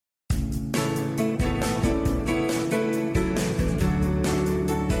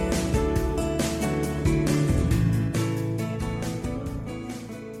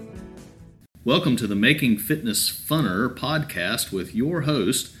Welcome to the Making Fitness Funner podcast with your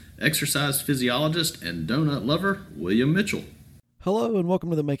host, exercise physiologist and donut lover, William Mitchell. Hello and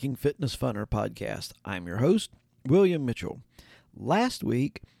welcome to the Making Fitness Funner podcast. I'm your host, William Mitchell. Last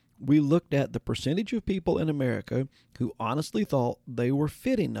week, we looked at the percentage of people in America who honestly thought they were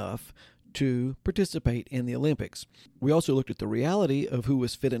fit enough to participate in the Olympics. We also looked at the reality of who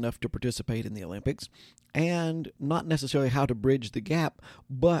was fit enough to participate in the Olympics and not necessarily how to bridge the gap,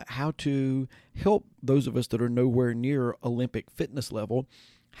 but how to help those of us that are nowhere near Olympic fitness level,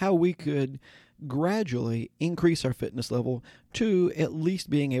 how we could gradually increase our fitness level to at least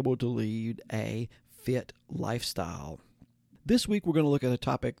being able to lead a fit lifestyle. This week, we're going to look at a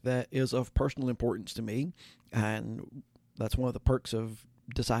topic that is of personal importance to me, and that's one of the perks of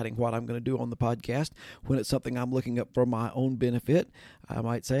deciding what I'm going to do on the podcast. When it's something I'm looking up for my own benefit, I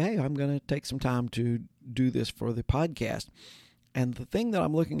might say, hey, I'm going to take some time to do this for the podcast. And the thing that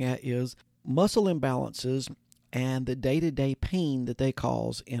I'm looking at is muscle imbalances and the day-to-day pain that they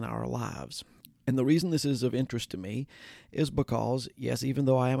cause in our lives. And the reason this is of interest to me is because, yes, even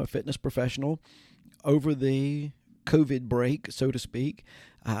though I am a fitness professional, over the COVID break, so to speak,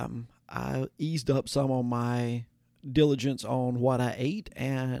 I eased up some on my diligence on what I ate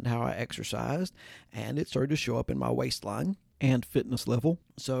and how I exercised, and it started to show up in my waistline and fitness level.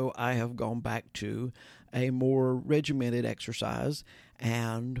 So I have gone back to a more regimented exercise,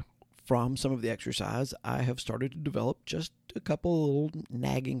 and from some of the exercise, I have started to develop just a couple of little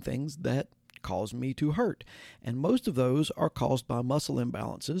nagging things that cause me to hurt. And most of those are caused by muscle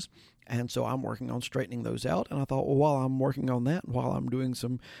imbalances. And so I'm working on straightening those out. And I thought, well, while I'm working on that, while I'm doing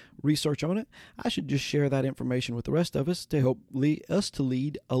some research on it, I should just share that information with the rest of us to help us to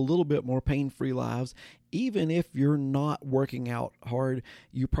lead a little bit more pain-free lives. Even if you're not working out hard,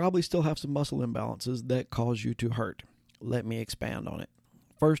 you probably still have some muscle imbalances that cause you to hurt. Let me expand on it.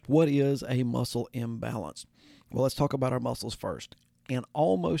 First, what is a muscle imbalance? Well, let's talk about our muscles first. And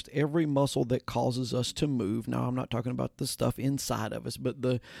almost every muscle that causes us to move, now I'm not talking about the stuff inside of us, but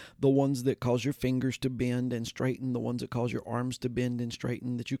the ones that cause your fingers to bend and straighten, the ones that cause your arms to bend and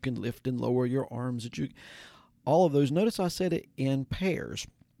straighten, that you can lift and lower your arms, all of those. Notice I said it in pairs.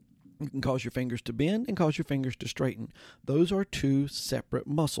 You can cause your fingers to bend and cause your fingers to straighten. Those are two separate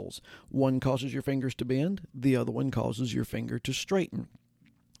muscles. One causes your fingers to bend, the other one causes your finger to straighten.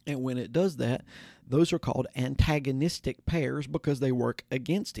 And when it does that, those are called antagonistic pairs because they work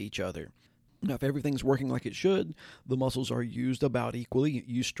against each other. Now, if everything's working like it should, the muscles are used about equally.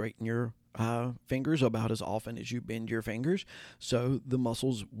 You straighten your fingers about as often as you bend your fingers. So the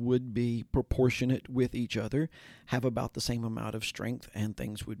muscles would be proportionate with each other, have about the same amount of strength, and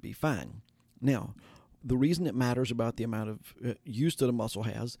things would be fine. Now, the reason it matters about the amount of use that a muscle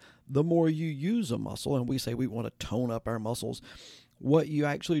has, the more you use a muscle, and we say we want to tone up our muscles, what you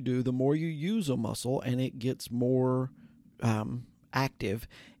actually do, the more you use a muscle and it gets more active,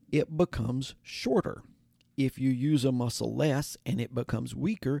 it becomes shorter. If you use a muscle less and it becomes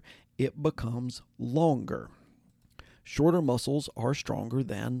weaker, it becomes longer. Shorter muscles are stronger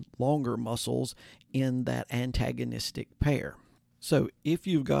than longer muscles in that antagonistic pair. So if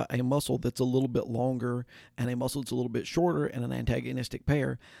you've got a muscle that's a little bit longer and a muscle that's a little bit shorter in an antagonistic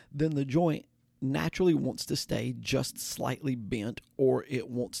pair, then the joint naturally wants to stay just slightly bent, or it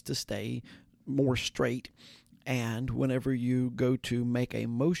wants to stay more straight. And whenever you go to make a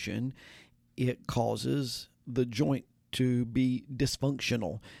motion, it causes the joint to be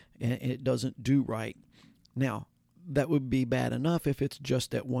dysfunctional and it doesn't do right. Now, that would be bad enough if it's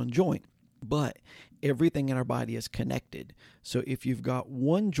just at one joint, but everything in our body is connected. So if you've got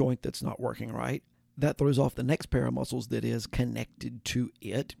one joint that's not working right, that throws off the next pair of muscles that is connected to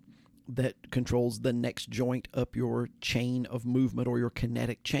it, that controls the next joint up your chain of movement or your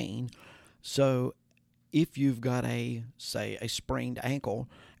kinetic chain. So if you've got a sprained ankle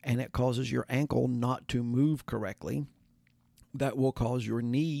and it causes your ankle not to move correctly, that will cause your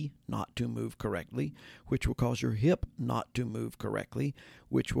knee not to move correctly, which will cause your hip not to move correctly,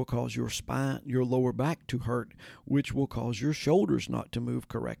 which will cause your spine, your lower back to hurt, which will cause your shoulders not to move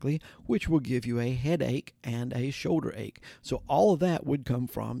correctly, which will give you a headache and a shoulder ache. So all of that would come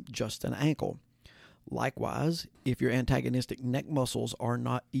from just an ankle. Likewise, if your antagonistic neck muscles are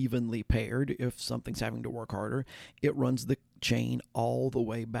not evenly paired, if something's having to work harder, it runs the chain all the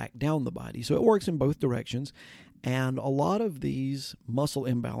way back down the body. So it works in both directions. And a lot of these muscle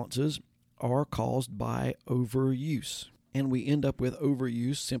imbalances are caused by overuse. And we end up with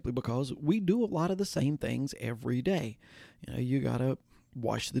overuse simply because we do a lot of the same things every day. You got to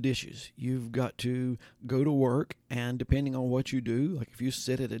wash the dishes. You've got to go to work, and depending on what you do, like if you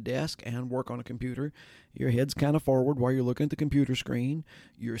sit at a desk and work on a computer, your head's kind of forward while you're looking at the computer screen.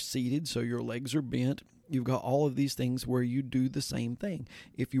 You're seated, so your legs are bent. You've got all of these things where you do the same thing.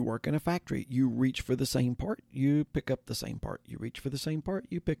 If you work in a factory, you reach for the same part, you pick up the same part. You reach for the same part,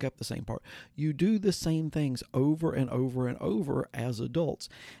 you pick up the same part. You do the same things over and over and over as adults,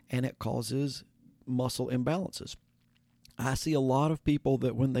 and it causes muscle imbalances. I see a lot of people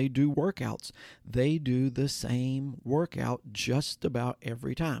that when they do workouts, they do the same workout just about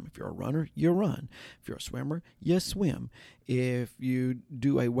every time. If you're a runner, you run. If you're a swimmer, you swim. If you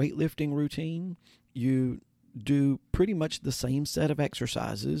do a weightlifting routine, you do pretty much the same set of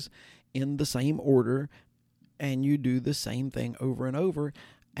exercises in the same order, and you do the same thing over and over,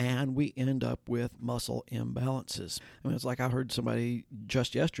 and we end up with muscle imbalances. I mean, it's like I heard somebody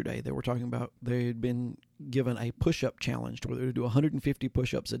just yesterday, they were talking about they had been given a push-up challenge to where they would do 150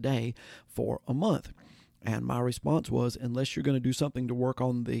 push-ups a day for a month. And my response was, unless you're going to do something to work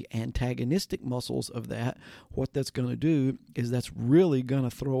on the antagonistic muscles of that, what that's going to do is that's really going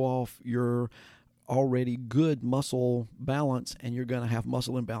to throw off your already good muscle balance, and you're going to have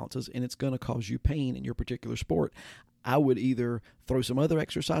muscle imbalances, and it's going to cause you pain in your particular sport. I would either throw some other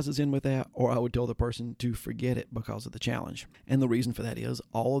exercises in with that, or I would tell the person to forget it because of the challenge. And the reason for that is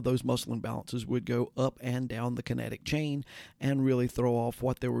all of those muscle imbalances would go up and down the kinetic chain and really throw off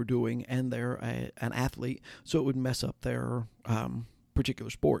what they were doing, and they're an athlete, so it would mess up their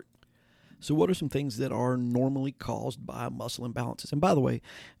particular sport. So what are some things that are normally caused by muscle imbalances? And by the way,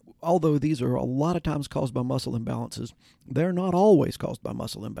 although these are a lot of times caused by muscle imbalances, they're not always caused by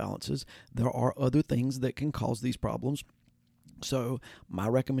muscle imbalances. There are other things that can cause these problems. So my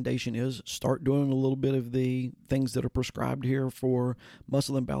recommendation is start doing a little bit of the things that are prescribed here for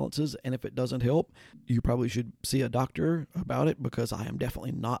muscle imbalances. And if it doesn't help, you probably should see a doctor about it, because I am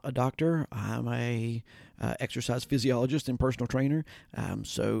definitely not a doctor. I'm a exercise physiologist and personal trainer.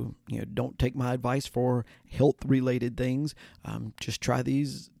 So don't take my advice for health-related things. Just try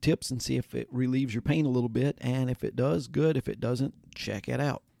these tips and see if it relieves your pain a little bit. And if it does, good. If it doesn't, check it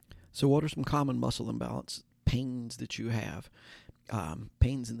out. So what are some common muscle imbalance pains that you have?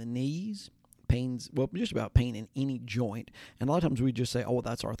 Pains in the knees, just about pain in any joint. And a lot of times we just say, oh, well,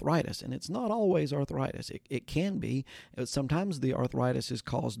 that's arthritis. And it's not always arthritis. It can be. Sometimes the arthritis is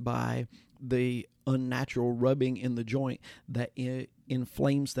caused by the unnatural rubbing in the joint that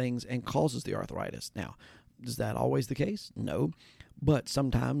inflames things and causes the arthritis. Now, is that always the case? No. But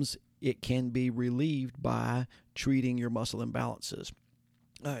sometimes it can be relieved by treating your muscle imbalances.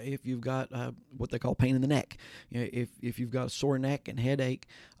 If you've got what they call pain in the neck, if you've got a sore neck and headache,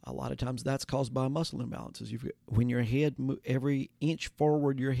 a lot of times that's caused by muscle imbalances. When your head, every inch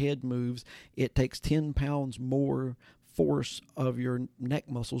forward your head moves, it takes 10 pounds more force of your neck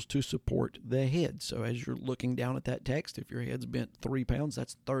muscles to support the head. So as you're looking down at that text, if your head's bent 3 pounds,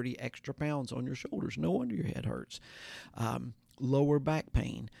 that's 30 extra pounds on your shoulders. No wonder your head hurts. Lower back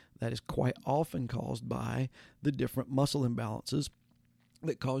pain, that is quite often caused by the different muscle imbalances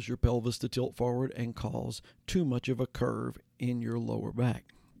that cause your pelvis to tilt forward and cause too much of a curve in your lower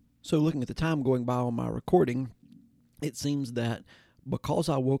back. So looking at the time going by on my recording, it seems that because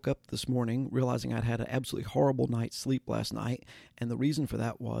I woke up this morning realizing I'd had an absolutely horrible night's sleep last night, and the reason for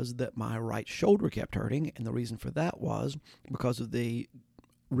that was that my right shoulder kept hurting, and the reason for that was because of the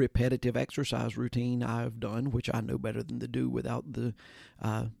repetitive exercise routine I've done, which I know better than to do without the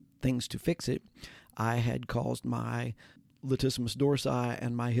things to fix it. I had caused my latissimus dorsi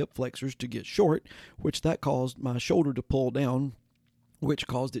and my hip flexors to get short, which that caused my shoulder to pull down, which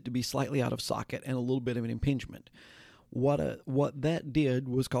caused it to be slightly out of socket and a little bit of an impingement. What that did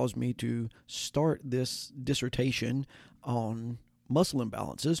was cause me to start this dissertation on muscle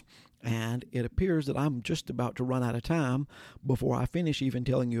imbalances, and it appears that I'm just about to run out of time before I finish even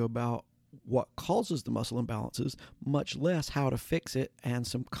telling you about what causes the muscle imbalances, much less how to fix it and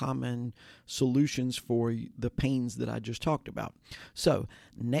some common solutions for the pains that I just talked about. So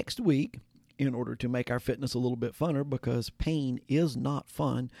next week, in order to make our fitness a little bit funner, because pain is not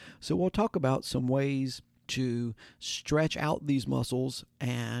fun, so we'll talk about some ways to stretch out these muscles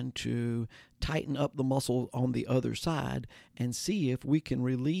and to tighten up the muscle on the other side and see if we can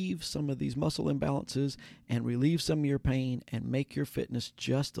relieve some of these muscle imbalances and relieve some of your pain and make your fitness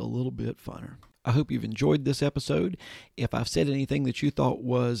just a little bit funner. I hope you've enjoyed this episode. If I've said anything that you thought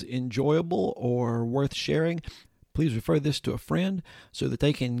was enjoyable or worth sharing, please refer this to a friend so that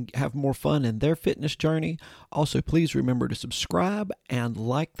they can have more fun in their fitness journey. Also, please remember to subscribe and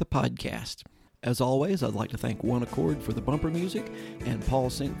like the podcast. As always, I'd like to thank One Accord for the bumper music and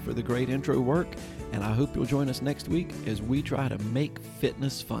Paul Sink for the great intro work, and I hope you'll join us next week as we try to make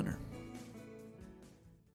fitness funner.